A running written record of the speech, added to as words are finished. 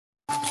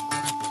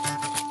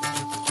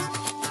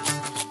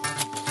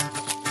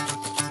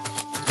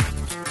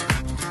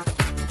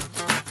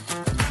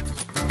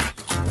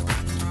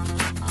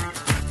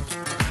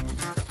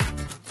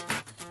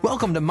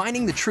Welcome to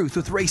Mining the Truth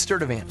with Ray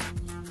Sturdivant.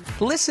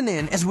 Listen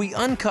in as we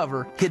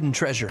uncover hidden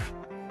treasure.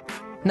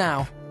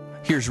 Now,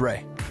 here's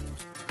Ray.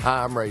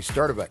 Hi, I'm Ray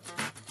Sturdivant.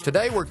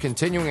 Today we're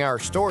continuing our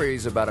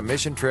stories about a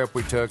mission trip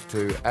we took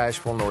to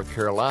Asheville, North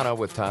Carolina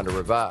with Time to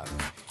Revive.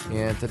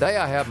 And today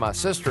I have my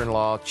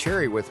sister-in-law,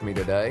 Cherry, with me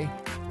today.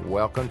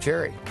 Welcome,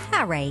 Cherry.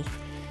 Hi, Ray.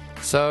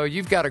 So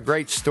you've got a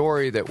great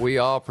story that we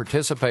all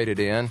participated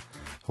in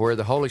where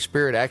the Holy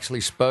Spirit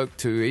actually spoke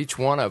to each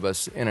one of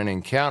us in an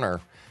encounter.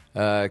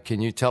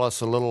 Can you tell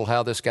us a little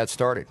how this got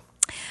started?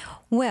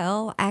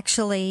 Well,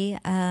 actually,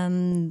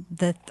 on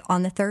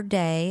the third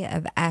day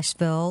of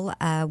Asheville,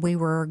 we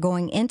were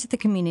going into the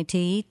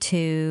community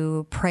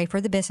to pray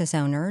for the business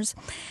owners.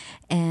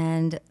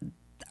 And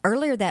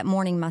earlier that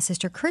morning, my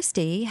sister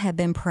Christy had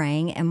been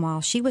praying, and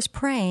while she was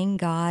praying,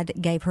 God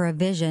gave her a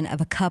vision of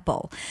a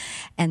couple.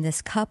 And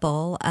this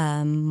couple,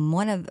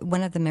 one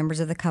of the members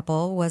of the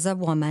couple was a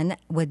woman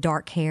with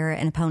dark hair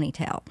and a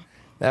ponytail.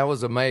 That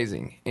was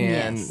amazing.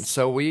 And Yes.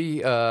 so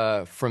we,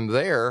 from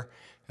there,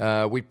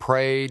 we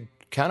prayed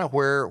kind of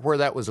where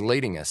that was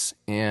leading us.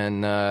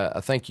 And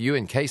I think you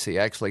and Casey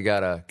actually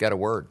got a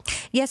word.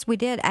 Yes, we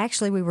did.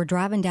 Actually, we were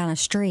driving down a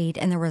street,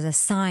 and there was a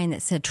sign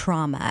that said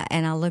trauma.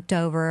 And I looked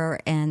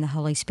over, and the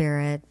Holy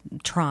Spirit,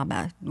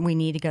 trauma. We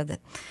need to go to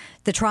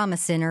the trauma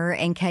center.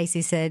 And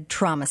Casey said,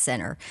 trauma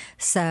center.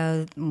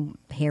 So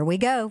here we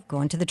go,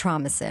 going to the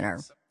trauma center.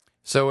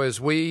 So as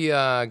we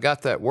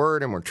got that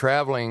word and we're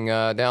traveling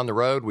down the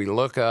road, we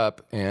look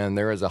up, and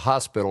there is a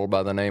hospital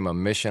by the name of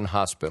Mission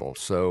Hospital.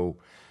 So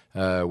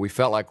we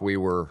felt like we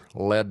were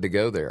led to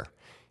go there.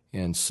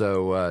 And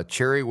so,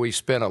 Cherry, we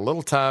spent a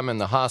little time in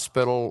the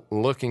hospital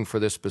looking for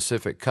this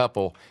specific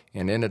couple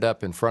and ended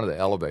up in front of the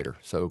elevator.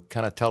 So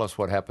kind of tell us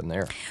what happened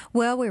there.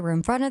 Well, we were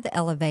in front of the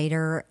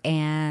elevator,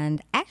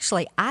 and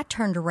actually I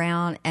turned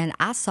around and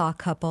I saw a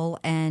couple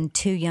and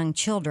two young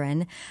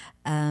children,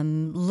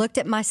 looked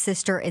at my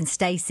sister and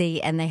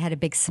Stacy, and they had a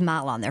big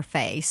smile on their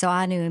face. So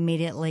I knew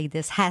immediately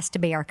this has to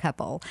be our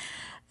couple.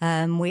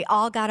 We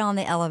all got on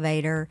the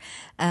elevator,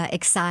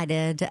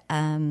 excited.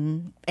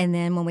 And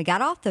then when we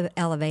got off the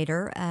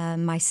elevator,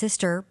 my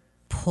sister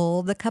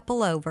pulled the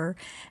couple over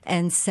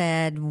and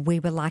said, "We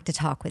would like to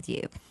talk with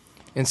you."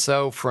 And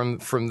so from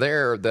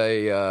there,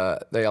 they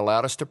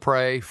allowed us to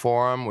pray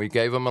for them. We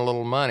gave them a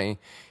little money.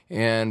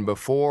 And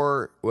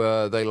before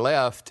they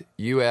left,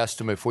 you asked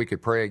them if we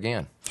could pray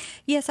again.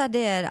 Yes, I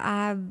did.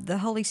 The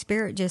Holy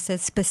Spirit just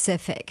said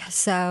specific.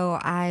 So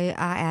I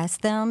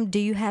asked them, do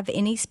you have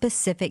any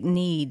specific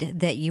need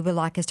that you would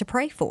like us to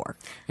pray for?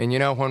 And you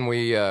know, when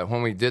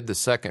we did the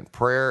second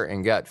prayer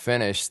and got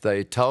finished,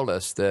 they told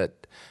us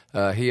that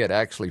he had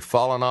actually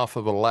fallen off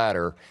of a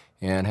ladder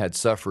and had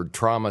suffered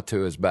trauma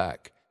to his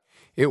back.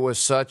 It was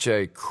such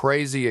a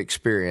crazy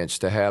experience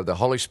to have the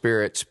Holy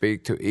Spirit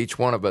speak to each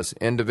one of us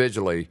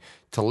individually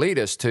to lead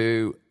us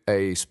to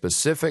a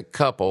specific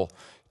couple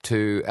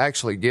to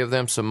actually give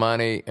them some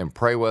money and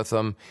pray with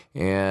them,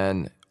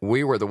 and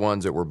we were the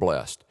ones that were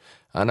blessed.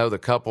 I know the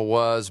couple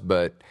was,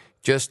 but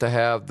just to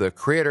have the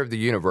Creator of the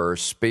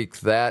universe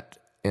speak that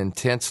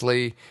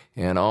intensely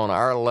and on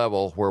our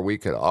level where we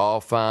could all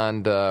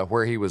find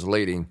where he was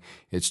leading,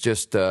 it's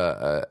just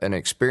an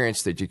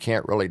experience that you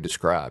can't really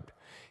describe.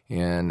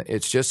 And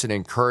it's just an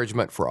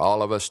encouragement for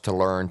all of us to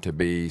learn to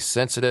be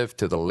sensitive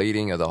to the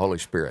leading of the Holy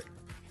Spirit.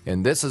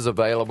 And this is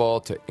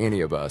available to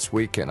any of us.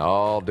 We can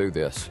all do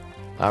this.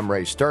 I'm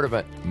Ray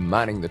Sturdivant,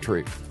 Mining the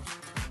Truth.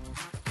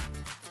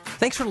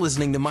 Thanks for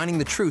listening to Mining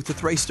the Truth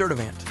with Ray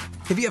Sturdivant.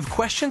 If you have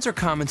questions or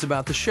comments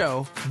about the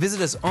show, visit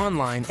us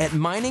online at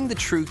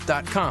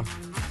miningthetruth.com.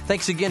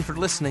 Thanks again for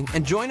listening,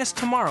 and join us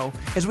tomorrow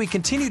as we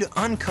continue to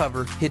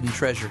uncover hidden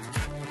treasure.